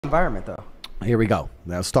environment, though. Here we go.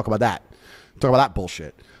 Now let's talk about that. Talk about that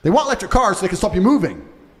bullshit. They want electric cars so they can stop you moving.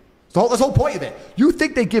 That's the whole point of it. You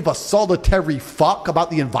think they give a solitary fuck about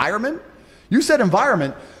the environment? You said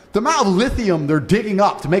environment. The amount of lithium they're digging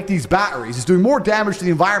up to make these batteries is doing more damage to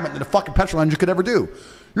the environment than a fucking petrol engine could ever do.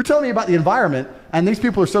 You're telling me about the environment, and these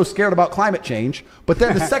people are so scared about climate change, but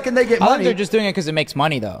then the second they get I money... think they're just doing it because it makes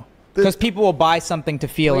money, though. Because people will buy something to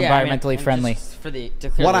feel environmentally friendly.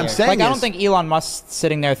 What I'm saying is... I don't think Elon Musk's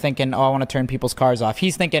sitting there thinking, oh, I want to turn people's cars off.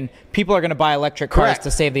 He's thinking, people are going to buy electric cars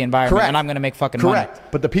to save the environment, and I'm going to make fucking money.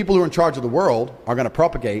 But the people who are in charge of the world are going to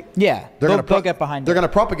propagate... Yeah, they'll get behind it. They're going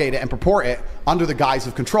to propagate it and purport it under the guise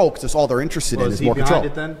of control, because that's all they're interested in is more control. Is he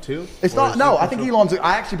behind it then, too? It's not... No, I think Elon's...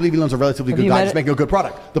 I actually believe Elon's a relatively good guy. He's making a good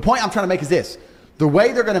product. The point I'm trying to make is this. The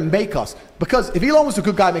way they're going to make us, because if Elon was a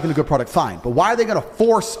good guy making a good product, fine. But why are they going to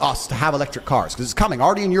force us to have electric cars? Because it's coming.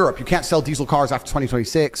 Already in Europe, you can't sell diesel cars after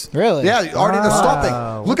 2026. Really? Yeah, already they're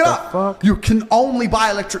stopping. Look it up. You can only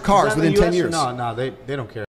buy electric cars within 10 years. No, they don't care.